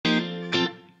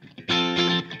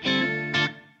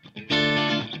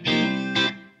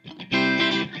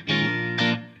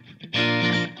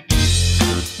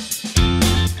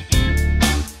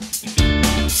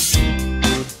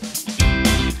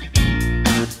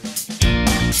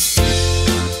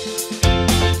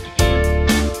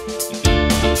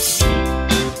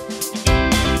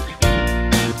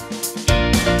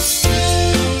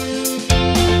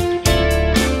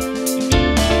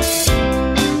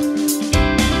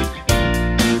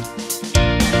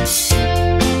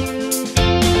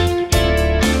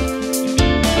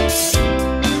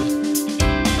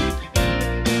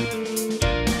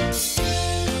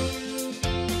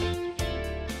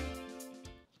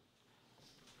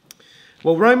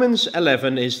Well, Romans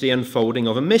 11 is the unfolding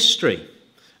of a mystery.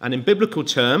 And in biblical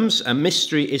terms, a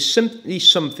mystery is simply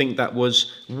something that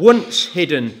was once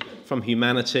hidden from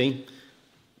humanity,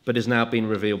 but has now been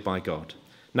revealed by God.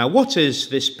 Now, what is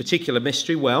this particular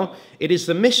mystery? Well, it is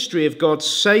the mystery of God's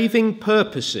saving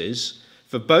purposes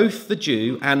for both the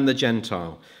Jew and the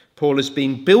Gentile. Paul has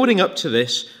been building up to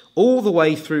this all the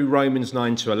way through Romans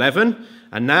 9 to 11.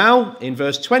 And now, in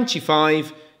verse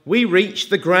 25, we reach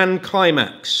the grand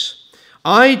climax.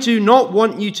 I do not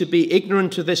want you to be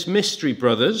ignorant of this mystery,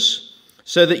 brothers,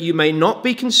 so that you may not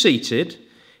be conceited.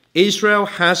 Israel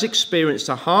has experienced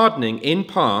a hardening in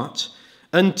part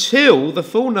until the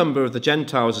full number of the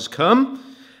Gentiles has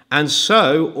come, and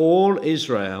so all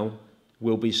Israel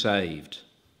will be saved.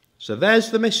 So there's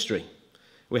the mystery.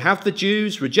 We have the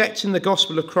Jews rejecting the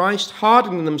gospel of Christ,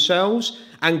 hardening themselves,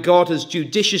 and God has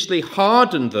judiciously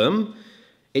hardened them.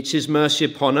 It's his mercy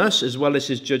upon us as well as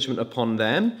his judgment upon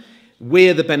them.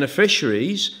 We're the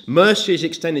beneficiaries. Mercy is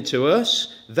extended to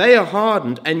us. They are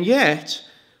hardened, and yet,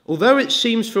 although it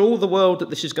seems for all the world that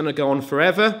this is going to go on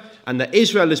forever and that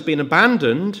Israel has been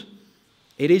abandoned,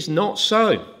 it is not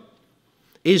so.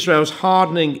 Israel's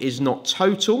hardening is not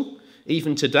total.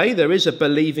 Even today, there is a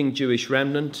believing Jewish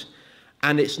remnant,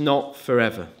 and it's not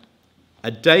forever. A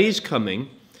day is coming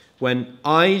when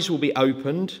eyes will be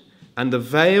opened and the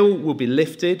veil will be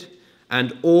lifted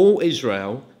and all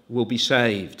Israel will be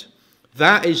saved.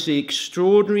 That is the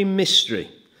extraordinary mystery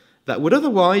that would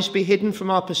otherwise be hidden from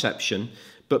our perception,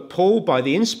 but Paul, by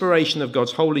the inspiration of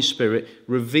God's Holy Spirit,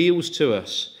 reveals to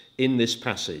us in this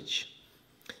passage.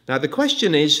 Now, the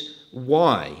question is,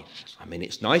 why? I mean,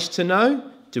 it's nice to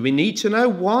know. Do we need to know?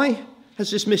 Why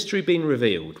has this mystery been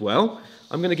revealed? Well,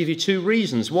 I'm going to give you two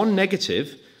reasons, one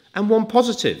negative and one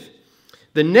positive.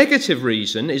 The negative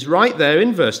reason is right there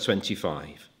in verse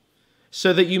 25,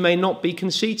 so that you may not be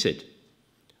conceited.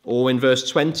 Or in verse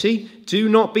 20, do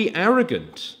not be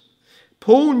arrogant.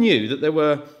 Paul knew that there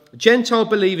were Gentile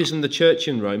believers in the church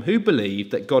in Rome who believed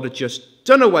that God had just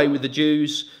done away with the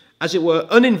Jews, as it were,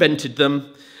 uninvented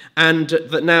them, and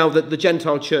that now that the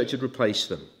Gentile church had replaced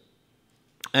them.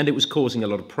 And it was causing a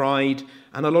lot of pride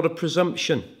and a lot of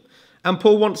presumption. And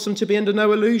Paul wants them to be under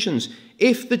no illusions.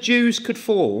 If the Jews could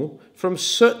fall from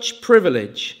such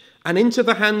privilege and into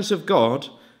the hands of God,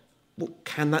 well,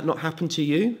 can that not happen to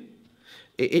you?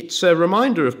 It's a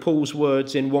reminder of Paul's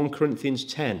words in 1 Corinthians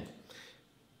 10.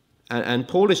 And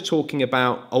Paul is talking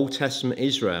about Old Testament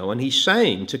Israel, and he's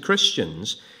saying to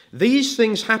Christians, these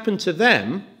things happened to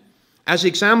them as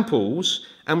examples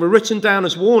and were written down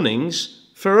as warnings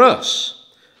for us,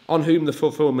 on whom the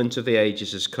fulfillment of the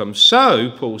ages has come.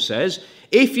 So, Paul says,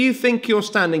 if you think you're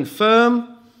standing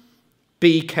firm,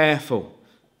 be careful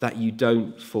that you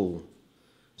don't fall.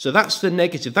 So that's the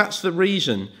negative. That's the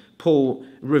reason Paul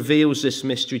reveals this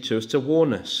mystery to us, to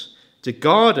warn us, to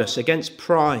guard us against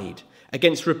pride,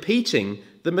 against repeating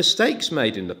the mistakes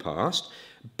made in the past.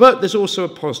 But there's also a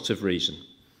positive reason.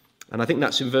 And I think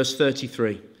that's in verse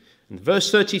 33. And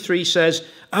verse 33 says,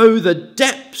 oh, the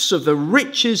depths of the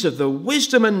riches of the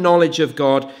wisdom and knowledge of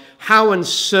God, how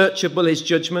unsearchable his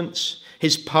judgments,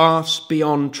 his paths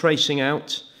beyond tracing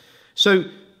out. So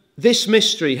this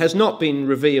mystery has not been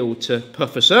revealed to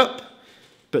puff us up,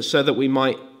 but so that we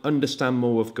might understand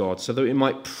more of God, so that we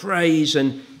might praise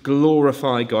and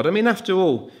glorify God. I mean, after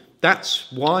all,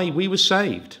 that's why we were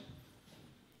saved.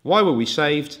 Why were we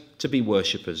saved? To be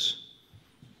worshippers.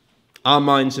 Our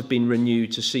minds have been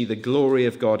renewed to see the glory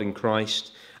of God in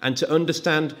Christ and to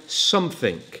understand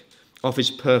something of his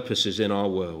purposes in our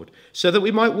world, so that we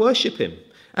might worship him.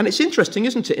 And it's interesting,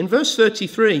 isn't it? In verse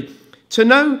 33, to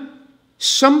know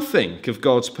something of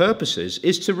God's purposes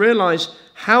is to realize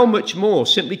how much more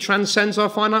simply transcends our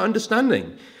finite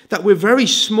understanding. That we're very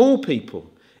small people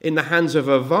in the hands of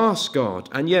a vast God,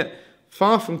 and yet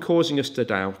far from causing us to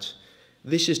doubt,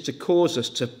 this is to cause us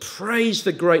to praise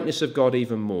the greatness of God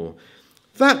even more.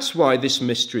 That's why this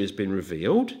mystery has been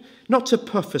revealed, not to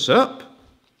puff us up,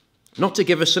 not to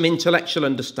give us some intellectual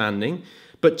understanding,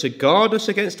 but to guard us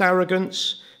against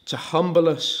arrogance, to humble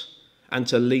us, and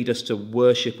to lead us to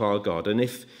worship our God. And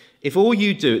if all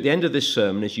you do at the end of this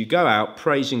sermon is you go out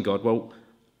praising God, well,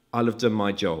 I'll have done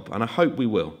my job, and I hope we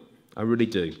will. I really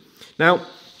do. Now,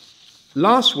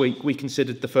 last week we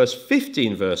considered the first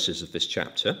 15 verses of this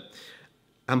chapter,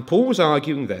 and Paul was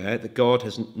arguing there that God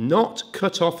has not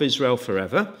cut off Israel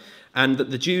forever, and that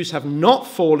the Jews have not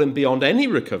fallen beyond any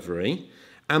recovery,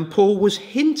 and Paul was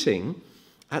hinting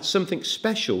at something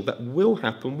special that will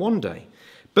happen one day.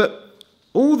 But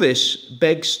all this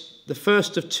begs the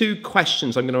first of two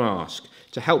questions I'm going to ask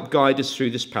to help guide us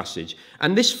through this passage.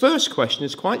 And this first question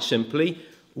is quite simply,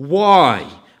 why?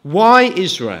 Why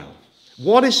Israel?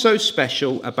 What is so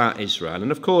special about Israel?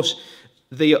 And of course,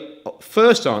 the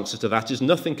first answer to that is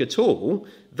nothing at all.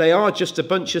 They are just a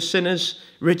bunch of sinners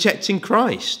rejecting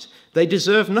Christ. They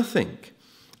deserve nothing.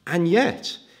 And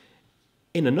yet,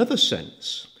 in another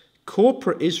sense,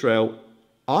 corporate Israel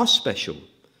are special.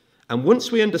 And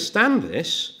once we understand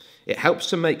this, it helps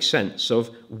to make sense of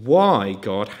why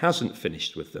God hasn't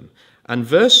finished with them. And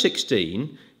verse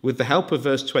 16, with the help of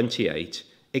verse 28,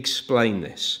 explain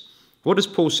this. What does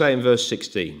Paul say in verse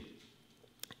 16?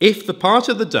 If the part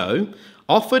of the dough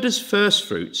offered as first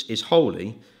fruits is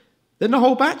holy, then the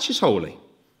whole batch is holy.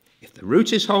 If the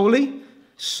root is holy,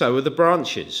 so are the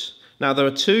branches. Now, there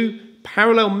are two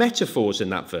parallel metaphors in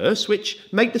that verse which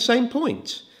make the same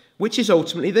point, which is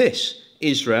ultimately this: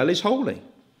 Israel is holy.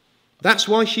 That's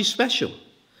why she's special.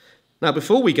 Now,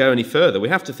 before we go any further, we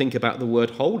have to think about the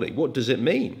word holy. What does it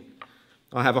mean?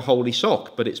 I have a holy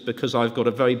sock, but it's because I've got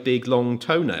a very big, long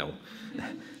toenail.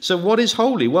 So what is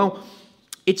holy? Well,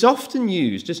 it's often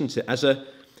used, isn't it, as a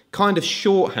kind of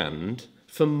shorthand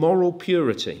for moral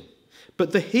purity.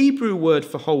 But the Hebrew word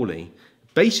for holy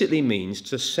basically means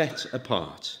to set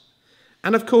apart.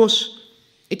 And of course,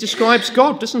 it describes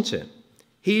God, doesn't it?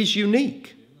 He is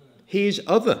unique. He is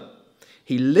other.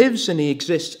 He lives and he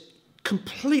exists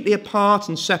completely apart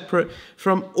and separate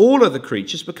from all other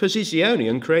creatures because he's the only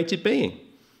uncreated being.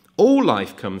 All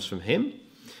life comes from him.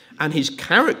 And his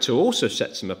character also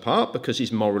sets him apart because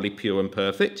he's morally pure and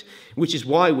perfect, which is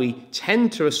why we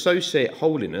tend to associate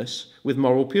holiness with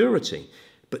moral purity.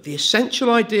 But the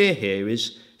essential idea here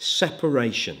is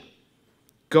separation.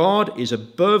 God is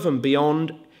above and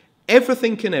beyond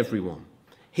everything and everyone.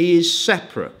 He is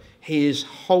separate. He is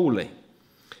holy.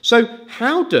 So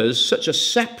how does such a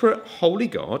separate, holy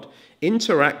God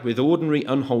interact with ordinary,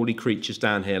 unholy creatures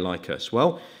down here like us?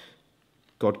 Well,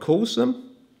 God calls them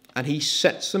and he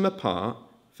sets them apart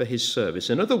for his service.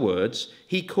 In other words,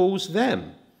 he calls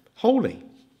them holy.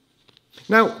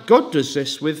 Now, God does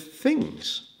this with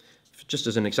things. Just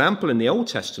as an example, in the Old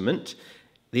Testament,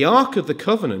 the Ark of the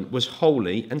Covenant was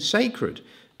holy and sacred.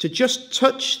 To just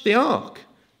touch the Ark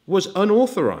was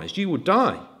unauthorized. You would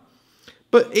die.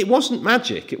 But it wasn't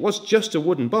magic. It was just a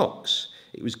wooden box.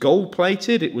 It was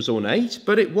gold-plated, it was ornate,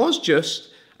 but it was just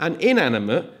an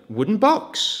inanimate wooden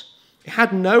box. It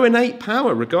had no innate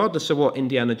power, regardless of what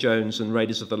Indiana Jones and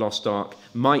Raiders of the Lost Ark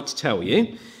might tell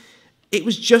you. It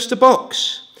was just a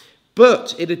box.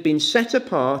 But it had been set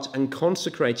apart and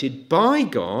consecrated by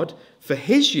God for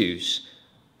his use,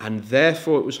 and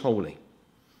therefore it was holy.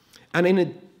 And in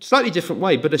a slightly different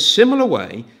way, but a similar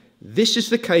way, this is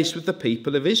the case with the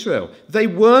people of Israel. They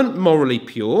weren't morally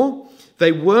pure,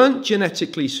 they weren't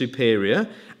genetically superior,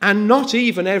 and not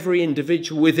even every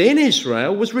individual within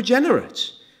Israel was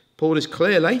regenerate. Paul is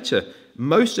clear later,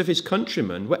 most of his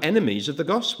countrymen were enemies of the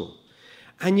gospel.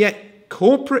 And yet,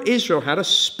 corporate Israel had a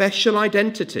special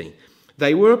identity.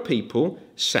 They were a people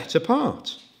set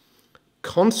apart,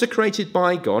 consecrated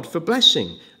by God for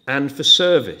blessing and for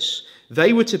service.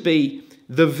 They were to be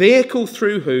the vehicle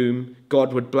through whom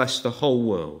God would bless the whole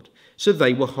world. So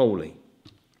they were holy.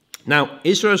 Now,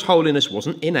 Israel's holiness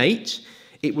wasn't innate.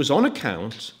 It was on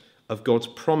account of God's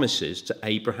promises to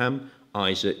Abraham,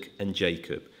 Isaac, and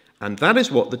Jacob. And that is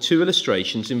what the two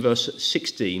illustrations in verse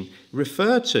 16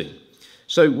 refer to.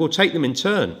 So we'll take them in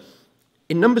turn.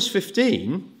 In Numbers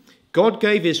 15, God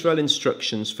gave Israel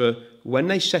instructions for when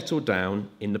they settled down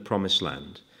in the promised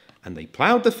land. And they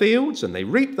ploughed the fields and they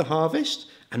reaped the harvest.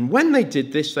 And when they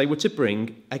did this, they were to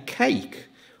bring a cake,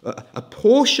 a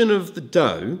portion of the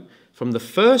dough from the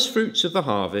first fruits of the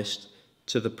harvest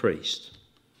to the priest.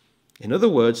 In other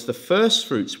words, the first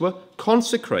fruits were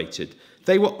consecrated.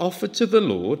 They were offered to the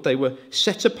Lord. They were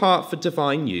set apart for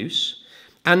divine use.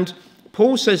 And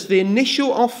Paul says the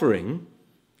initial offering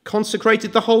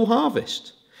consecrated the whole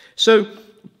harvest. So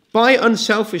by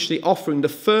unselfishly offering the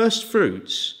first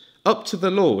fruits up to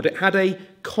the Lord, it had a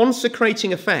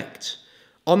consecrating effect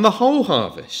on the whole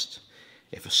harvest.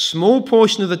 If a small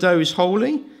portion of the dough is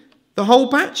holy, the whole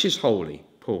batch is holy,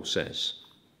 Paul says.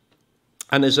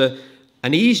 And there's an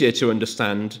easier to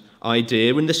understand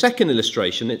idea in the second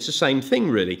illustration. It's the same thing,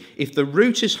 really. If the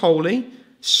root is holy,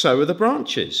 so are the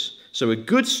branches. So a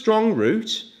good, strong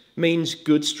root means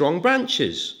good, strong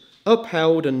branches,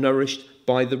 upheld and nourished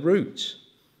by the root.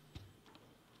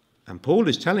 And Paul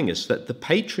is telling us that the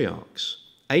patriarchs,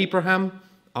 Abraham,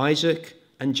 Isaac,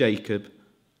 and Jacob,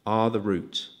 are the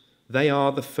root. They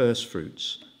are the first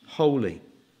fruits, holy,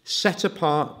 set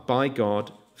apart by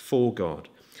God, for God.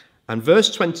 And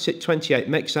verse 28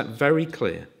 makes that very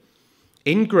clear.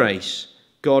 In grace,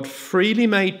 God freely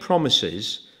made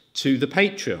promises to the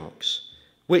patriarchs,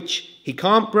 which he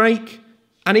can't break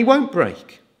and he won't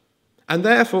break. And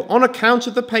therefore, on account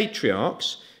of the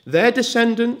patriarchs, their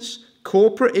descendants,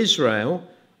 corporate Israel,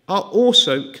 are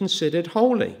also considered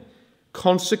holy,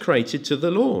 consecrated to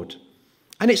the Lord.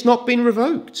 And it's not been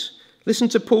revoked. Listen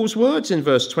to Paul's words in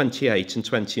verse 28 and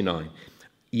 29.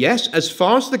 Yes, as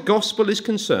far as the gospel is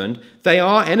concerned, they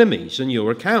are enemies on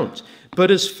your account. But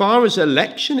as far as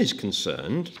election is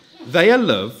concerned, they are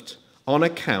loved on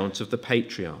account of the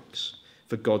patriarchs.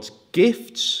 For God's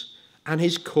gifts and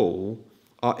his call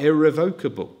are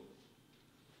irrevocable.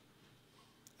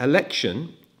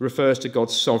 Election refers to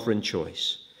God's sovereign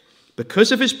choice.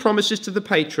 Because of his promises to the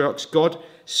patriarchs, God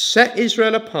set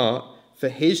Israel apart for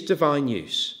his divine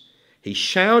use. He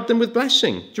showered them with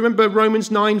blessing. Do you remember Romans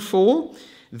 9:4?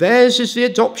 Theirs is the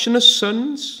adoption as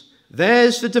sons.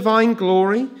 Theirs the divine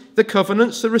glory, the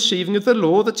covenants, the receiving of the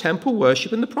law, the temple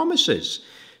worship, and the promises.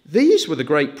 These were the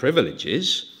great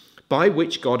privileges by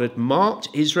which God had marked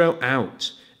Israel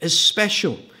out as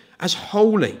special, as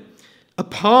holy,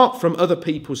 apart from other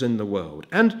peoples in the world.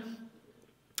 And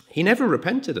he never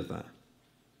repented of that.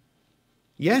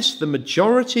 Yes, the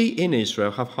majority in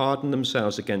Israel have hardened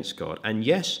themselves against God. And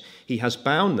yes, he has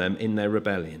bound them in their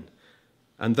rebellion.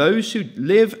 And those who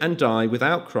live and die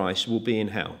without Christ will be in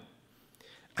hell.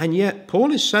 And yet,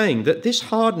 Paul is saying that this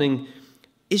hardening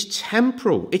is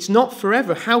temporal. It's not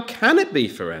forever. How can it be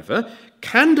forever?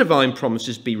 Can divine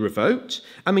promises be revoked?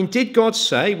 I mean, did God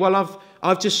say, well,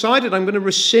 I've decided I'm going to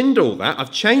rescind all that. I've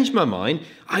changed my mind.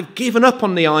 I've given up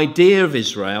on the idea of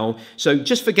Israel. So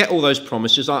just forget all those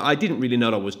promises. I didn't really know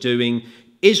what I was doing.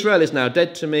 Israel is now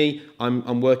dead to me.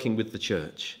 I'm working with the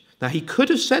church. Now, he could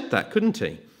have said that, couldn't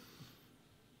he?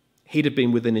 He'd have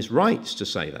been within his rights to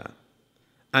say that.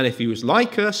 And if he was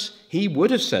like us, he would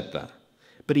have said that.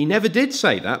 But he never did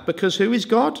say that, because who is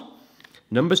God?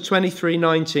 Numbers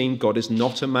 23:19, God is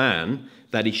not a man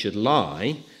that he should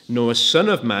lie, nor a son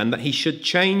of man that he should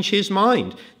change his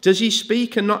mind. Does he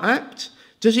speak and not act?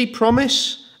 Does he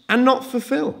promise and not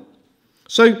fulfill?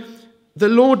 So the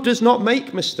Lord does not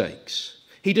make mistakes.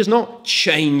 He does not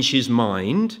change his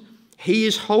mind. He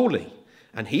is holy.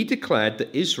 And he declared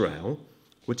that Israel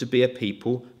were to be a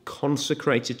people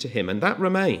consecrated to him, and that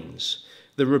remains.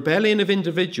 The rebellion of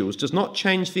individuals does not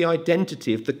change the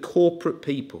identity of the corporate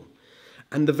people.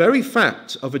 And the very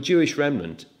fact of a Jewish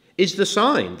remnant is the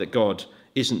sign that God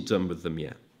isn't done with them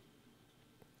yet.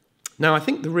 Now, I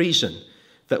think the reason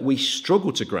that we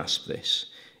struggle to grasp this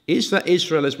is that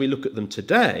Israel, as we look at them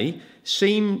today,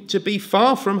 seem to be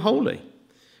far from holy.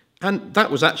 And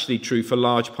that was actually true for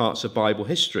large parts of Bible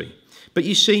history. But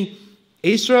you see,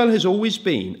 Israel has always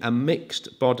been a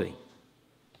mixed body.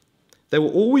 There were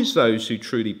always those who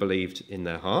truly believed in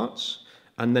their hearts,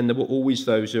 and then there were always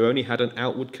those who only had an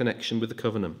outward connection with the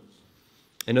covenant.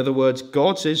 In other words,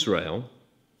 God's Israel,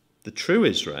 the true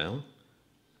Israel,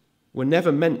 were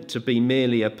never meant to be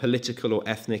merely a political or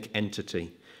ethnic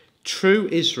entity. True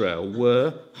Israel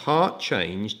were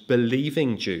heart-changed,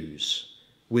 believing Jews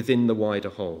within the wider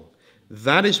whole.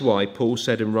 That is why Paul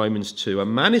said in Romans 2, a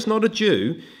man is not a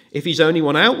Jew if he's only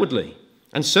one outwardly.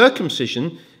 And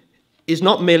circumcision is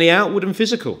not merely outward and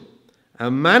physical.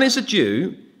 A man is a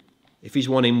Jew if he's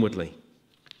one inwardly.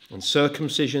 And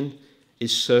circumcision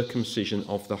is circumcision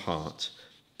of the heart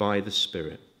by the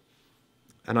Spirit.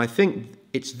 And I think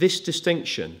it's this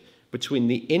distinction between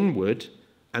the inward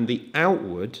and the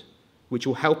outward which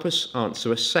will help us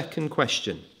answer a second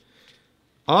question.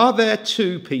 Are there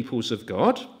two peoples of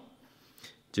God?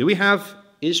 Do we have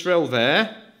Israel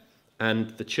there and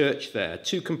the church there?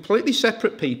 Two completely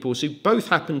separate peoples who both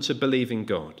happen to believe in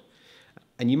God.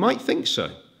 And you might think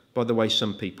so, by the way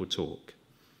some people talk.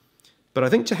 But I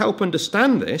think to help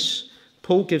understand this,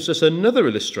 Paul gives us another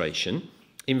illustration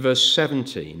in verse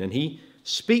 17, and he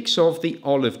speaks of the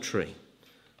olive tree,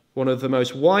 one of the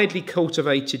most widely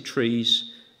cultivated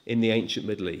trees in the ancient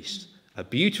Middle East. A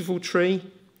beautiful tree,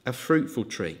 a fruitful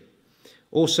tree,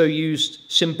 also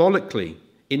used symbolically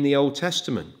in the Old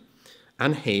Testament.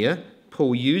 And here,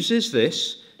 Paul uses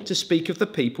this to speak of the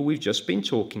people we've just been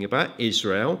talking about,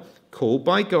 Israel, called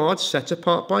by God, set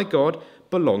apart by God,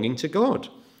 belonging to God.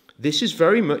 This is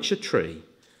very much a tree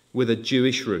with a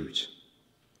Jewish root.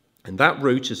 And that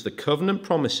root is the covenant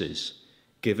promises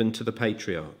given to the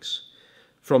patriarchs.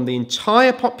 From the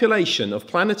entire population of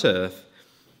planet Earth,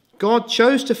 God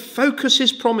chose to focus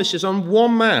his promises on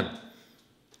one man,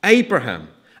 Abraham,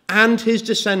 and his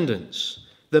descendants,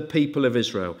 the people of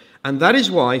Israel. And that is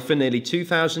why, for nearly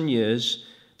 2,000 years,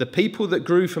 the people that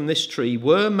grew from this tree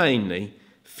were mainly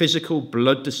physical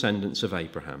blood descendants of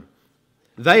Abraham.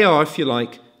 They are, if you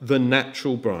like, the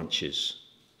natural branches.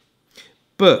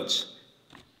 But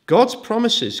God's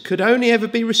promises could only ever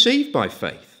be received by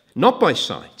faith, not by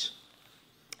sight.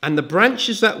 And the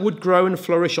branches that would grow and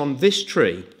flourish on this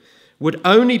tree would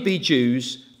only be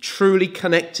Jews truly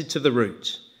connected to the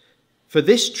root. For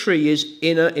this tree is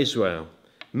inner Israel,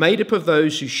 made up of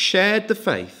those who shared the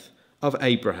faith of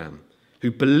Abraham,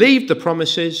 who believed the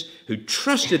promises, who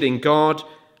trusted in God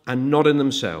and not in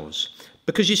themselves.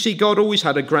 Because you see, God always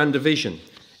had a grander vision.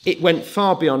 It went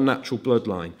far beyond natural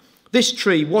bloodline. This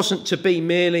tree wasn't to be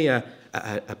merely a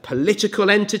political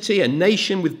entity, a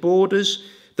nation with borders.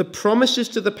 The promises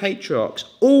to the patriarchs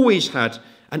always had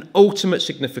an ultimate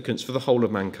significance for the whole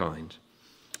of mankind.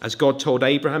 As God told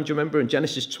Abraham, do you remember in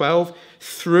Genesis 12,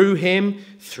 through him,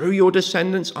 through your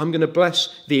descendants, I'm going to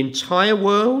bless the entire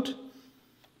world.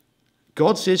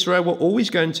 God's Israel were always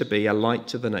going to be a light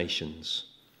to the nations.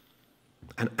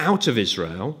 And out of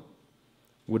Israel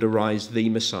would arise the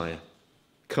Messiah,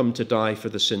 come to die for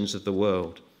the sins of the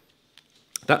world.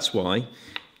 That's why,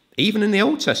 even in the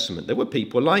Old Testament, there were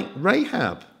people like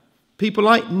Rahab, people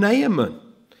like Naaman,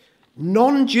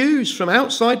 non-Jews from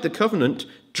outside the covenant,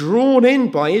 drawn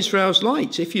in by Israel's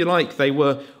light. If you like, they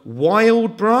were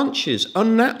wild branches,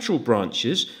 unnatural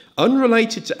branches,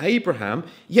 unrelated to Abraham,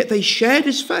 yet they shared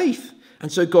his faith.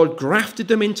 And so God grafted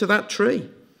them into that tree.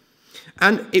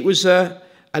 And it was a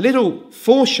little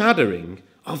foreshadowing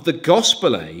of the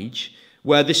gospel age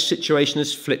where this situation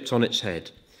is flipped on its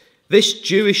head. This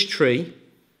Jewish tree,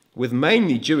 with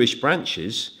mainly Jewish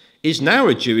branches, is now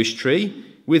a Jewish tree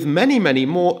with many, many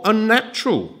more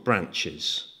unnatural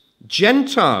branches.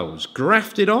 Gentiles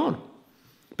grafted on.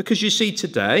 Because you see,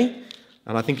 today,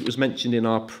 and I think it was mentioned in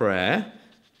our prayer,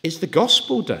 is the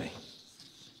gospel day.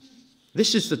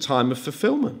 This is the time of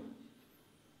fulfillment.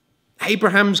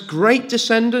 Abraham's great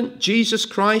descendant, Jesus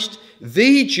Christ,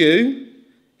 the Jew,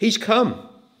 he's come.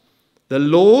 The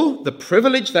law, the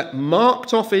privilege that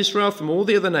marked off Israel from all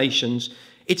the other nations,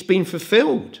 it's been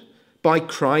fulfilled by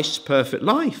Christ's perfect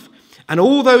life. And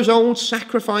all those old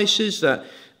sacrifices that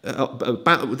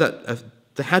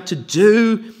they had to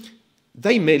do,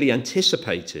 they merely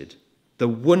anticipated the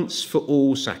once for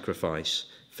all sacrifice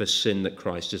for sin that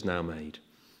Christ has now made,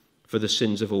 for the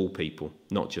sins of all people,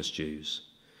 not just Jews.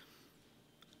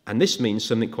 And this means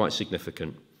something quite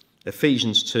significant.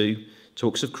 Ephesians 2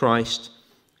 talks of Christ.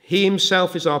 He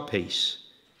himself is our peace.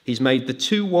 He's made the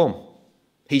two one.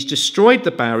 He's destroyed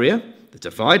the barrier, the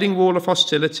dividing wall of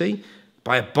hostility,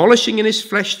 by abolishing in his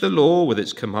flesh the law with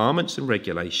its commandments and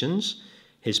regulations.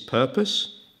 His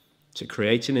purpose, to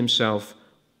create in himself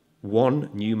one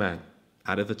new man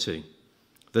out of the two,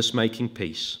 thus making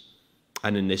peace.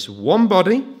 And in this one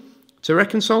body, to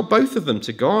reconcile both of them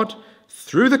to God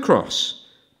through the cross,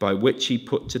 by which he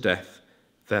put to death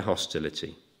their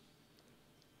hostility.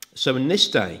 So in this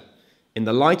day, in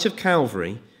the light of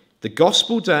Calvary, the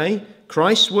gospel day,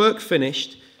 Christ's work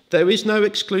finished, there is no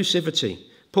exclusivity.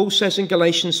 Paul says in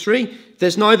Galatians 3,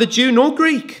 there's neither Jew nor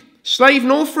Greek, slave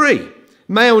nor free,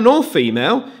 male nor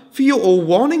female, for you're all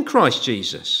one in Christ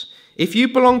Jesus. If you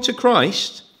belong to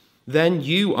Christ, then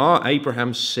you are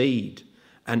Abraham's seed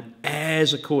and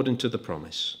heirs according to the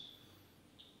promise.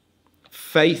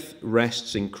 Faith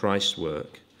rests in Christ's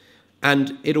work,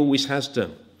 and it always has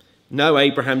done. No,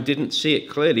 Abraham didn't see it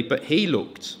clearly, but he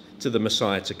looked to the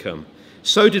Messiah to come.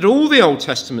 So did all the Old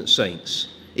Testament saints,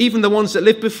 even the ones that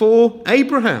lived before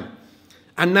Abraham.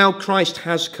 And now Christ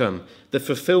has come, the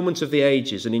fulfillment of the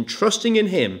ages, and in trusting in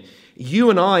him, you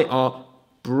and I are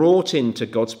brought into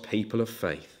God's people of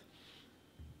faith.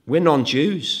 We're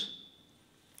non-Jews.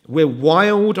 We're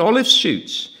wild olive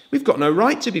shoots. We've got no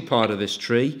right to be part of this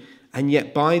tree. And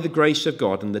yet by the grace of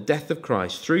God and the death of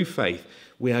Christ, through faith,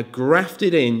 we are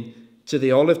grafted in to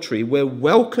the olive tree. We're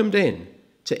welcomed in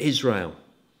to Israel.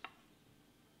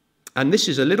 And this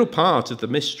is a little part of the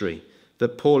mystery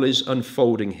that Paul is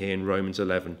unfolding here in Romans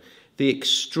 11. The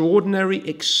extraordinary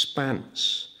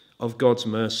expanse of God's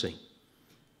mercy.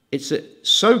 It's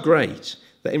so great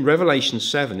that in Revelation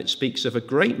 7 it speaks of a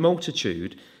great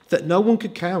multitude that no one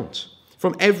could count,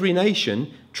 from every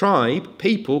nation, tribe,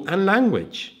 people and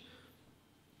language.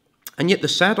 And yet the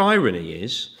sad irony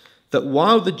is that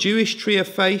while the Jewish tree of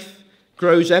faith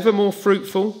grows ever more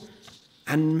fruitful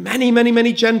and many, many,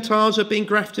 many Gentiles are being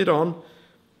grafted on,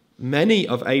 many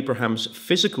of Abraham's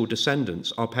physical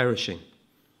descendants are perishing.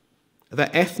 They're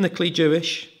ethnically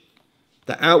Jewish.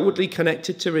 They're outwardly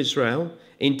connected to Israel.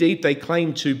 Indeed, they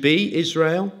claim to be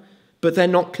Israel, but they're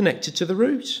not connected to the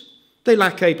root. They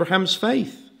lack Abraham's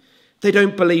faith. They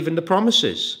don't believe in the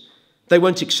promises. They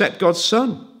won't accept God's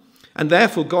son. And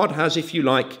therefore God has, if you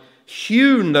like,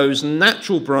 hewn those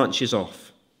natural branches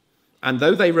off. And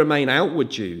though they remain outward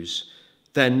Jews,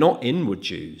 they're not inward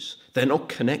Jews. They're not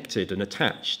connected and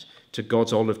attached to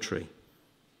God's olive tree.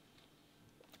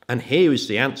 And here is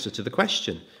the answer to the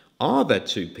question. Are there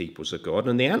two peoples of God?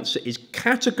 And the answer is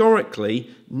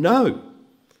categorically no.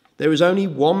 There is only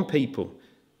one people,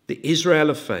 the Israel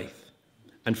of faith.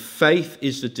 And faith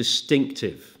is the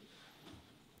distinctive.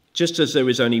 Just as there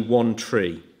is only one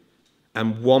tree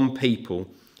and one people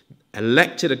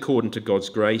elected according to God's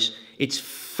grace, it's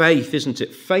faith, isn't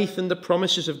it? Faith in the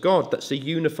promises of God. That's the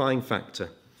unifying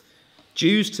factor.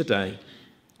 Jews today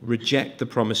reject the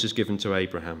promises given to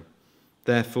Abraham.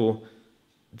 Therefore,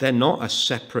 they're not a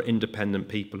separate, independent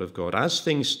people of God. As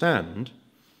things stand,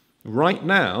 right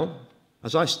now,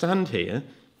 as I stand here,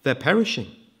 they're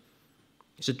perishing.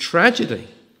 It's a tragedy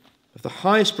of the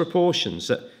highest proportions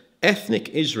that ethnic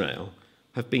Israel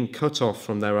have been cut off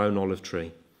from their own olive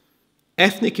tree.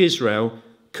 Ethnic Israel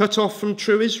cut off from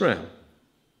true Israel,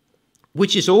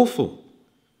 which is awful.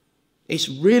 It's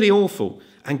really awful,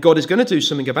 and God is going to do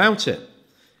something about it.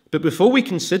 But before we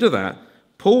consider that,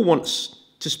 Paul wants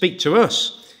to speak to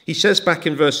us. He says back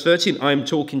in verse 13, I am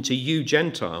talking to you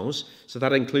Gentiles, so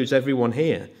that includes everyone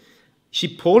here. See,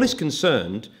 Paul is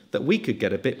concerned that we could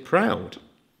get a bit proud.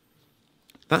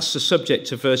 That's the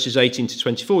subject of verses 18 to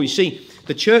 24. You see,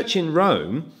 the church in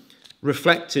Rome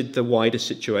reflected the wider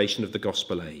situation of the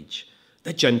gospel age.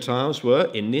 The Gentiles were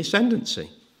in the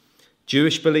ascendancy.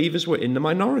 Jewish believers were in the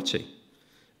minority.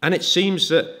 And it seems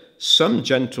that some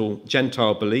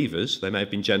Gentile believers, they may have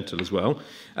been gentle as well,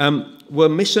 were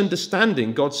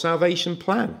misunderstanding God's salvation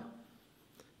plan.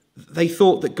 They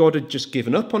thought that God had just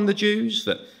given up on the Jews,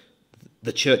 that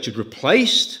the church had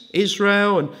replaced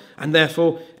Israel, and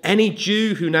therefore any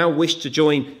Jew who now wished to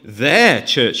join their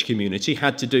church community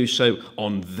had to do so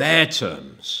on their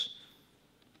terms.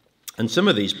 And some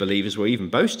of these believers were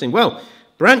even boasting, well,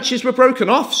 branches were broken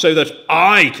off so that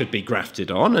I could be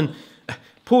grafted on. And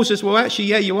Paul says, well, actually,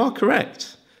 yeah, you are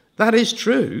correct. That is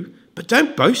true, but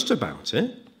don't boast about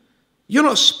it. You're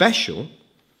not special.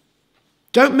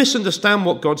 Don't misunderstand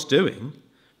what God's doing.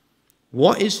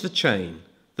 What is the chain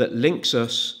that links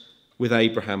us with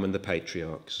Abraham and the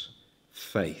patriarchs?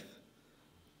 Faith.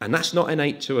 And that's not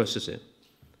innate to us, is it?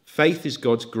 Faith is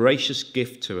God's gracious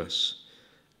gift to us.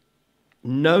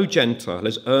 No Gentile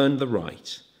has earned the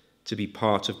right to be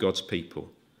part of God's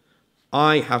people.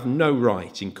 I have no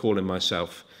right in calling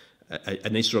myself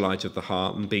an Israelite of the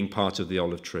heart and being part of the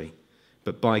olive tree.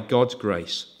 But by God's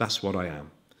grace, that's what I am.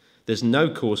 There's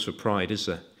no cause for pride, is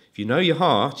there? If you know your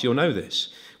heart, you'll know this.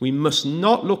 We must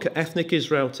not look at ethnic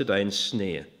Israel today and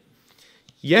sneer.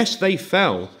 Yes, they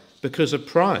fell because of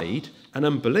pride and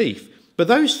unbelief, but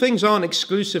those things aren't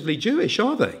exclusively Jewish,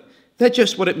 are they? They're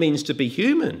just what it means to be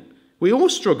human. We all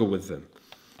struggle with them.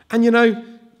 And you know,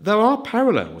 there are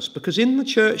parallels, because in the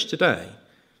church today,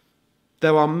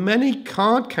 there are many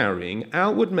card-carrying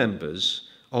outward members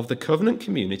of the covenant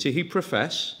community who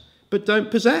profess but don't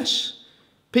possess.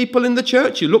 People in the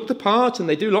church who look the part and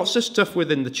they do lots of stuff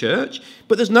within the church,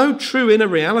 but there's no true inner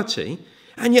reality,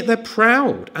 and yet they're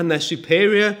proud and they're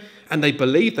superior and they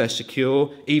believe they're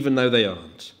secure even though they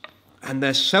aren't. And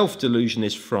their self-delusion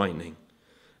is frightening.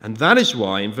 And that is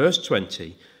why in verse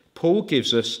 20, Paul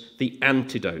gives us the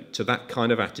antidote to that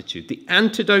kind of attitude, the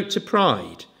antidote to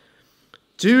pride.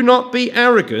 Do not be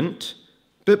arrogant,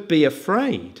 but be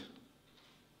afraid.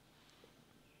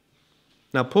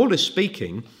 Now, Paul is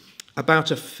speaking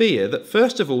about a fear that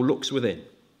first of all looks within.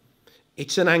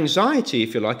 It's an anxiety,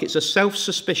 if you like. It's a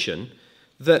self-suspicion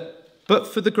that, but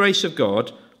for the grace of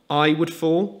God, I would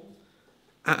fall.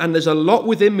 And there's a lot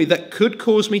within me that could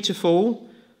cause me to fall,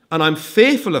 and I'm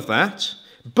fearful of that.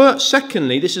 But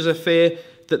secondly, this is a fear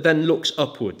that then looks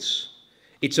upwards.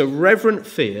 It's a reverent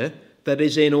fear that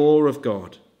is in awe of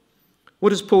God.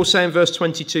 What does Paul say in verse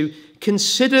 22?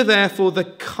 Consider therefore the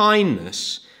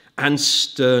kindness and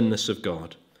sternness of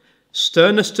God.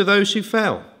 Sternness to those who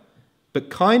fell, but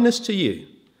kindness to you,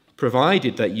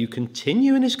 provided that you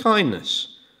continue in his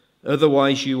kindness.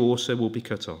 Otherwise you also will be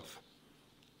cut off.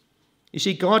 You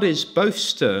see, God is both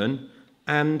stern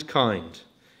and kind.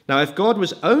 Now, if God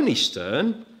was only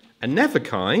stern and never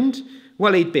kind,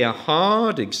 well, he'd be a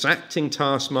hard, exacting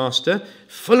taskmaster,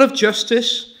 full of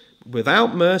justice,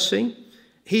 without mercy.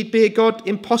 He'd be a God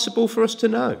impossible for us to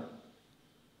know.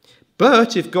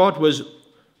 But if God was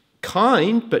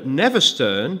kind but never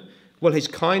stern, well, his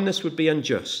kindness would be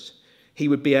unjust. He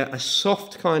would be a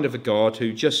soft kind of a God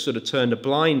who just sort of turned a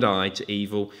blind eye to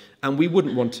evil, and we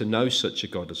wouldn't want to know such a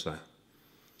God as that.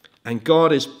 And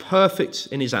God is perfect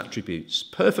in his attributes,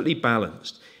 perfectly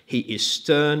balanced. He is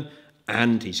stern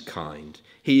and he's kind.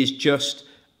 He is just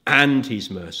and he's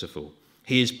merciful.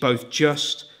 He is both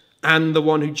just and the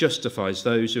one who justifies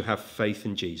those who have faith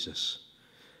in Jesus.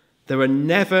 There are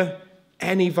never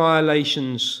any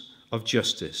violations of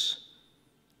justice.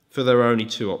 For there are only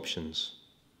two options.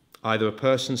 Either a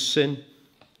person's sin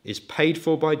is paid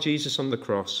for by Jesus on the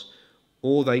cross,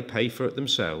 or they pay for it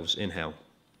themselves in hell.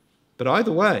 But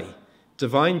either way,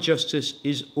 divine justice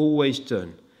is always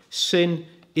done. Sin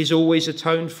is always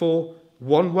atoned for,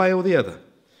 one way or the other.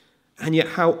 And yet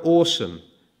how awesome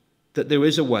that there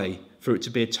is a way for it to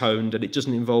be atoned and it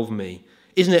doesn't involve me.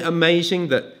 Isn't it amazing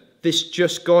that this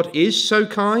just God is so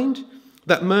kind,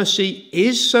 that mercy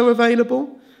is so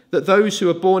available, that those who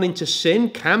are born into sin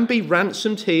can be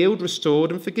ransomed, healed,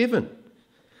 restored and forgiven?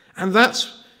 And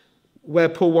that's where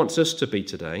Paul wants us to be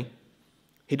today.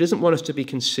 He doesn't want us to be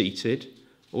conceited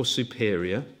or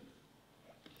superior.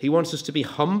 He wants us to be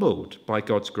humbled by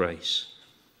God's grace,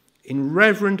 in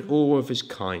reverent awe of his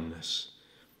kindness,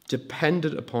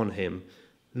 dependent upon him,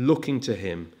 looking to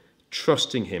him,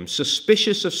 trusting him,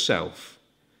 suspicious of self,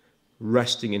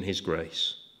 resting in his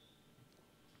grace.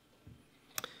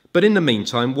 But in the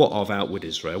meantime, what of outward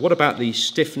Israel? What about the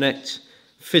stiff-necked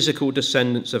physical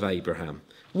descendants of Abraham?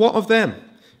 What of them?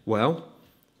 Well,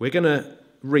 we're going to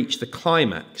reach the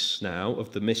climax now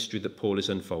of the mystery that Paul is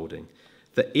unfolding.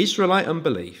 That Israelite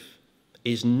unbelief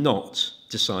is not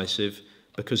decisive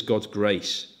because God's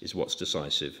grace is what's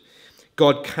decisive.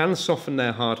 God can soften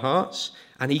their hard hearts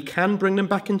and he can bring them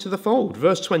back into the fold.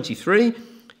 Verse 23,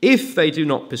 if they do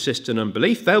not persist in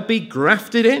unbelief, they'll be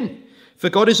grafted in, for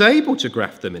God is able to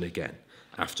graft them in again.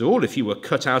 After all, if you were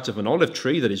cut out of an olive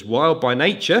tree that is wild by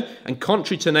nature and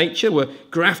contrary to nature were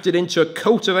grafted into a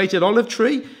cultivated olive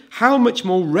tree, how much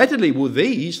more readily will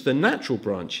these, the natural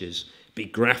branches, be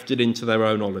grafted into their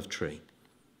own olive tree?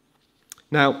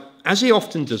 Now, as he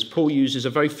often does, Paul uses a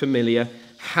very familiar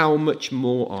how much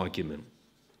more argument.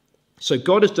 So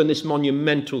God has done this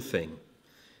monumental thing.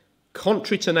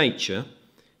 Contrary to nature,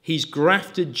 he's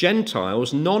grafted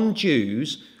Gentiles,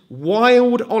 non-Jews,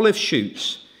 wild olive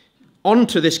shoots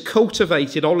onto this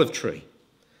cultivated olive tree.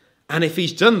 And if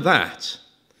he's done that,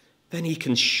 then he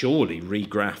can surely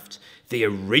regraft the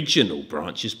original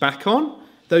branches back on,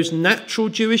 those natural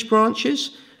Jewish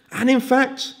branches. And in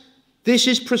fact, this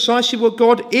is precisely what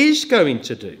God is going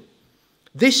to do.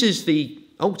 This is the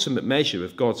ultimate measure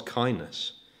of God's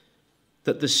kindness,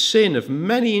 that the sin of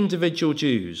many individual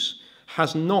Jews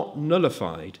has not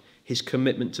nullified his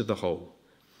commitment to the whole.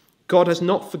 God has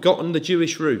not forgotten the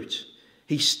Jewish root.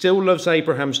 He still loves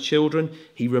Abraham's children.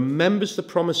 He remembers the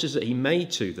promises that he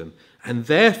made to them. And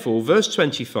therefore, verse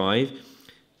 25,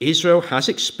 Israel has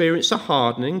experienced a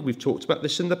hardening. We've talked about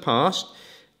this in the past.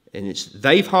 And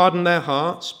they've hardened their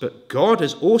hearts, but God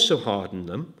has also hardened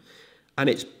them. And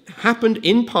it's happened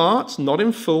in part, not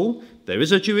in full. There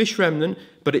is a Jewish remnant,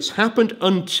 but it's happened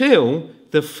until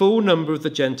the full number of the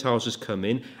Gentiles has come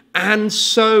in. And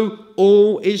so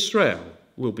all Israel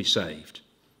will be saved.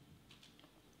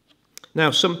 Now,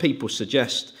 some people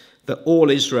suggest that all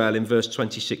Israel in verse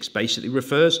 26 basically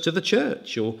refers to the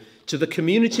church or to the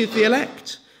community of the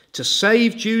elect, to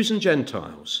save Jews and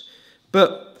Gentiles.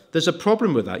 But there's a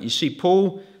problem with that. You see,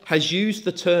 Paul has used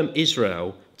the term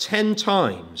Israel 10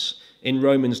 times in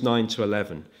Romans 9 to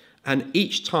 11, and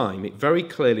each time it very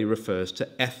clearly refers to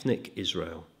ethnic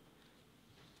Israel.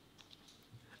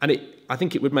 And I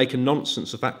think it would make a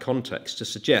nonsense of that context to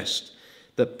suggest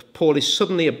that Paul is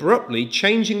suddenly abruptly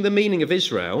changing the meaning of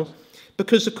Israel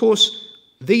because, of course,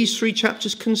 these 3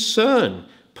 chapters concern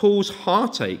Paul's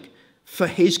heartache for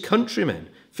his countrymen,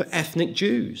 for ethnic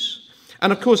Jews.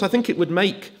 And, of course, I think it would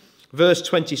make verse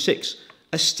 26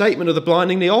 a statement of the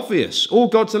blindingly obvious. All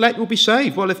God's elect will be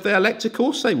saved. Well, if they're elect, of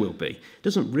course they will be. It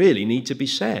doesn't really need to be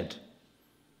said.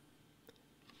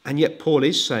 And yet Paul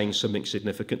is saying something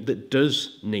significant that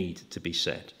does need to be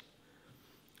said.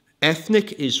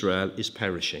 Ethnic Israel is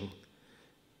perishing.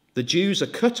 The Jews are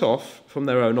cut off from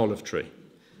their own olive tree.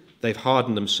 They've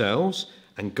hardened themselves,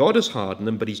 and God has hardened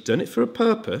them, but he's done it for a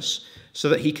purpose, so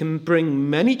that he can bring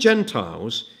many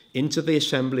Gentiles into the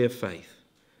assembly of faith.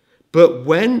 But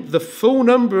when the full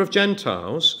number of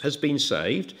Gentiles has been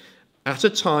saved, at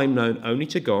a time known only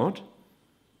to God,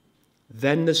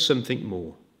 then there's something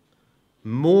more.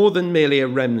 More than merely a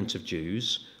remnant of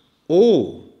Jews,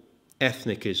 all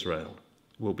ethnic Israel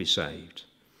will be saved.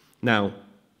 Now,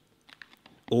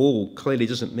 all clearly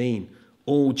doesn't mean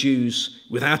all Jews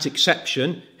without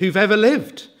exception who've ever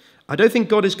lived. I don't think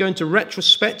God is going to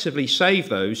retrospectively save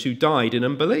those who died in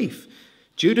unbelief.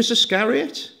 Judas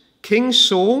Iscariot, King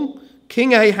Saul,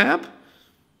 King Ahab,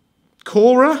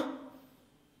 Korah.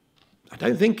 I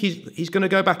don't think he's going to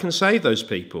go back and save those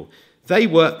people. They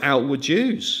were outward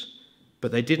Jews,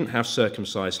 but they didn't have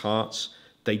circumcised hearts.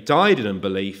 They died in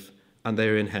unbelief, and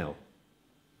they're in hell.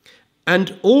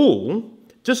 And all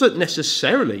doesn't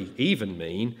necessarily even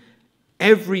mean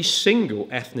every single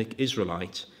ethnic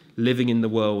Israelite living in the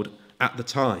world at the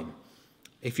time.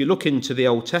 If you look into the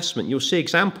Old Testament, you'll see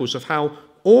examples of how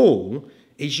all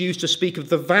is used to speak of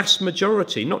the vast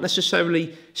majority, not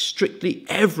necessarily strictly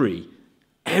every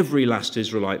last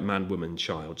Israelite man, woman,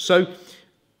 child. So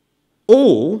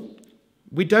all,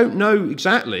 we don't know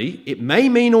exactly. It may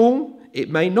mean all, it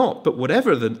may not, but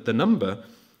whatever the number,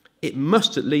 it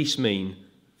must at least mean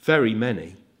very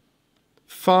many,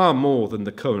 far more than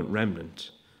the current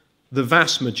remnant. The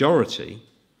vast majority,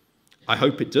 I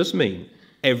hope it does mean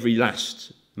every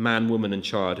last man, woman and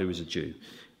child who is a Jew.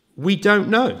 We don't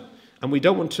know, and we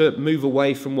don't want to move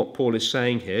away from what Paul is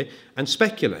saying here and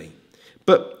speculate.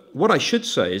 But what I should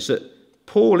say is that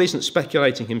Paul isn't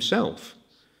speculating himself.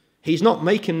 He's not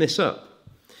making this up.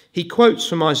 He quotes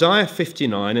from Isaiah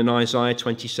 59 and Isaiah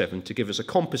 27 to give us a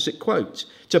composite quote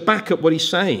to back up what he's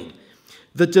saying.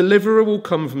 The deliverer will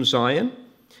come from Zion.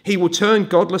 He will turn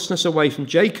godlessness away from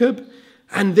Jacob,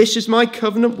 and this is my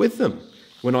covenant with them,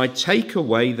 when I take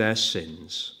away their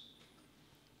sins.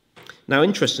 Now,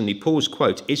 interestingly, Paul's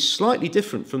quote is slightly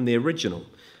different from the original.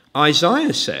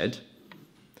 Isaiah said,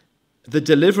 the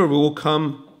deliverer will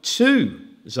come to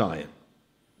Zion.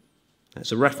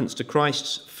 That's a reference to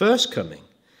Christ's first coming.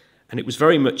 And it was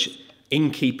very much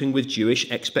in keeping with Jewish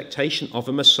expectation of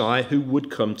a Messiah who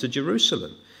would come to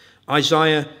Jerusalem.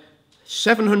 Isaiah,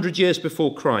 700 years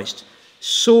before Christ,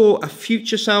 saw a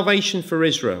future salvation for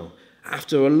Israel.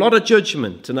 After a lot of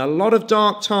judgment and a lot of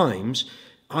dark times,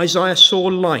 Isaiah saw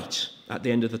light at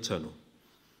the end of the tunnel.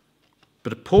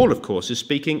 But Paul, of course, is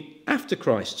speaking after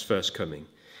Christ's first coming.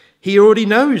 He already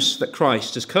knows that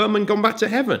Christ has come and gone back to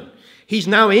heaven. He's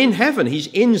now in heaven. He's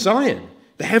in Zion,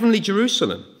 the heavenly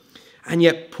Jerusalem. And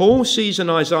yet Paul sees in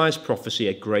Isaiah's prophecy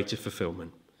a greater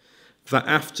fulfillment. That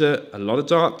after a lot of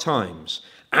dark times,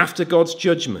 after God's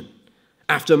judgment,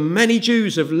 after many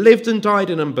Jews have lived and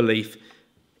died in unbelief,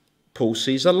 Paul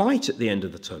sees a light at the end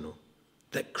of the tunnel.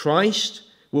 That Christ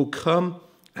will come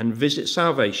and visit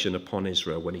salvation upon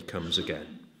Israel when he comes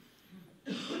again.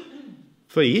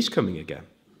 For he is coming again.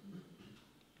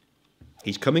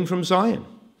 He's coming from Zion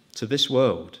to this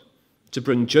world to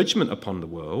bring judgment upon the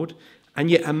world,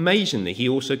 and yet amazingly he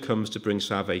also comes to bring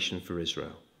salvation for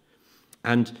Israel.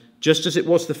 And just as it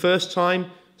was the first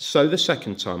time, so the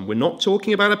second time. We're not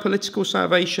talking about a political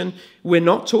salvation. We're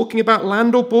not talking about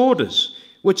land or borders.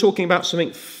 We're talking about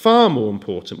something far more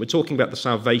important. We're talking about the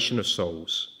salvation of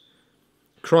souls.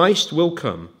 Christ will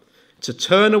come to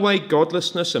turn away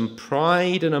godlessness and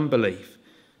pride and unbelief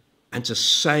and to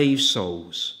save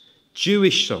souls,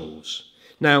 Jewish souls.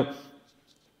 Now,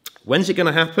 when's it going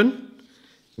to happen?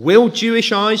 Will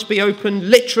Jewish eyes be opened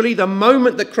literally the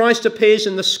moment that Christ appears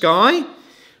in the sky?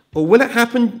 Or will it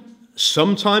happen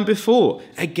sometime before?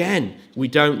 Again, we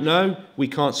don't know. We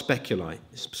can't speculate.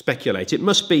 It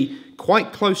must be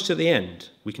quite close to the end.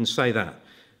 We can say that.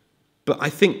 But I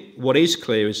think what is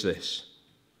clear is this,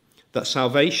 that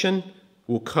salvation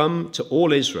will come to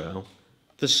all Israel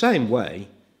the same way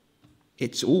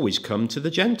it's always come to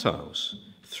the Gentiles,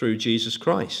 through Jesus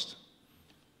Christ.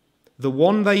 The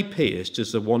one they pierced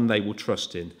is the one they will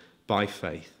trust in by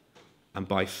faith, and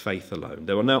by faith alone.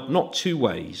 There are not two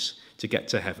ways to get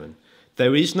to heaven.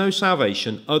 There is no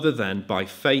salvation other than by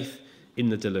faith in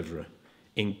the deliverer,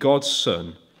 in God's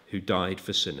Son who died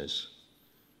for sinners.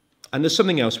 And there's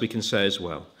something else we can say as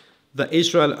well, that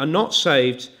Israel are not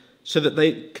saved so that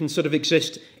they can sort of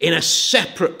exist in a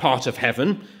separate part of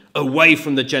heaven, away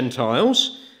from the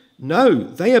Gentiles. No,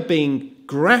 they are being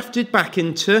grafted back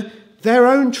into their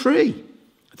own tree,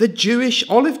 the Jewish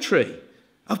olive tree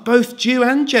of both Jew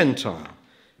and Gentile,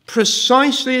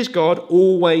 precisely as God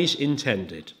always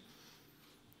intended.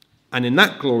 And in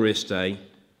that glorious day,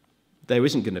 there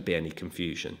isn't going to be any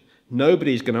confusion.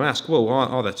 Nobody's going to ask, well,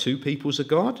 are there two peoples of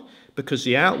God? Because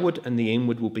the outward and the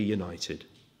inward will be united.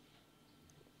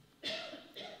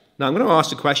 Now, I'm going to ask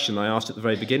the question I asked at the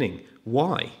very beginning.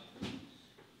 Why?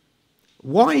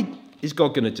 Why is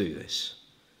God going to do this?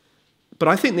 But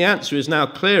I think the answer is now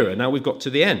clearer. Now we've got to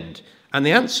the end. And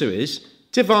the answer is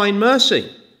divine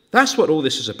mercy. That's what all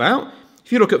this is about.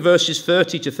 If you look at verses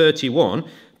 30 to 31,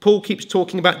 Paul keeps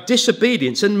talking about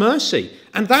disobedience and mercy.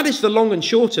 And that is the long and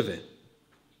short of it.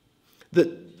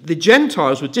 That the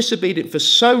Gentiles were disobedient for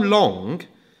so long,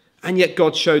 and yet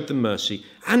God showed them mercy.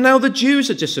 And now the Jews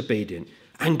are disobedient,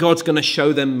 and God's going to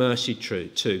show them mercy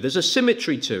too. There's a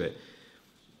symmetry to it.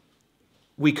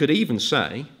 We could even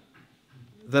say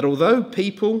that although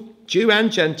people, Jew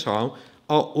and Gentile,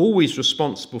 are always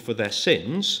responsible for their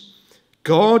sins,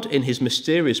 God, in his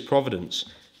mysterious providence,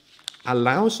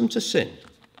 allows them to sin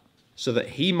so that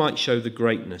he might show the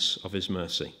greatness of his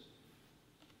mercy.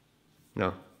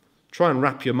 Now, try and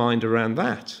wrap your mind around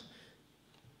that.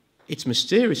 It's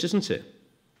mysterious, isn't it?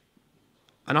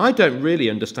 And I don't really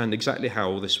understand exactly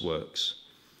how all this works.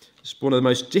 It's one of the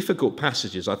most difficult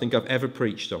passages I think I've ever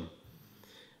preached on.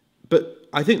 But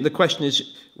I think the question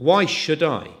is, why should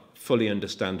I fully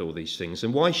understand all these things?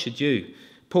 And why should you?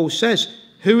 Paul says,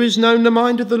 who has known the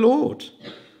mind of the Lord?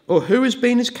 Or who has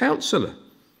been his counselor?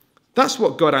 That's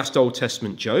what God asked Old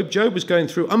Testament Job. Job was going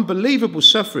through unbelievable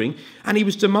suffering, and he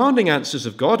was demanding answers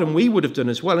of God, and we would have done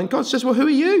as well. And God says, well, who are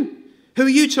you? Who are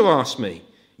you to ask me?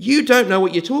 You don't know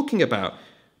what you're talking about.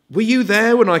 Were you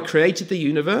there when I created the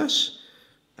universe?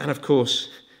 And of course,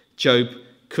 Job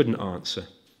couldn't answer.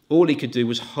 All he could do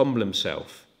was humble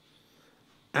himself.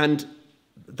 And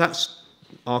that's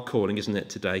our calling, isn't it,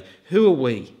 today? Who are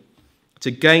we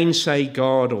to gainsay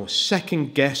God or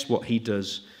second guess what he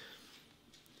does?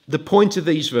 The point of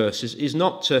these verses is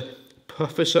not to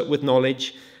puff us up with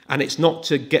knowledge, and it's not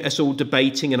to get us all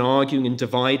debating and arguing and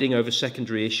dividing over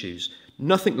secondary issues.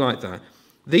 Nothing like that.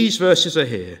 These verses are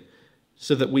here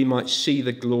so that we might see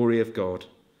the glory of God,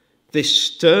 this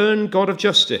stern God of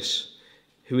justice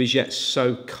who is yet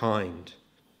so kind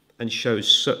and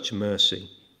shows such mercy.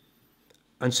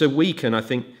 And so we can, I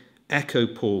think, echo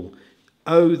Paul.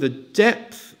 Oh, the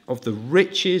depth of the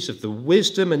riches of the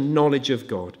wisdom and knowledge of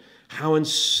God. How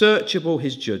unsearchable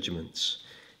his judgments,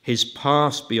 his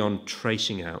past beyond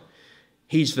tracing out.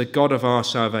 He's the God of our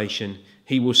salvation.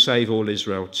 He will save all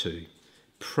Israel too.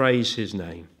 Praise his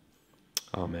name.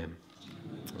 Amen.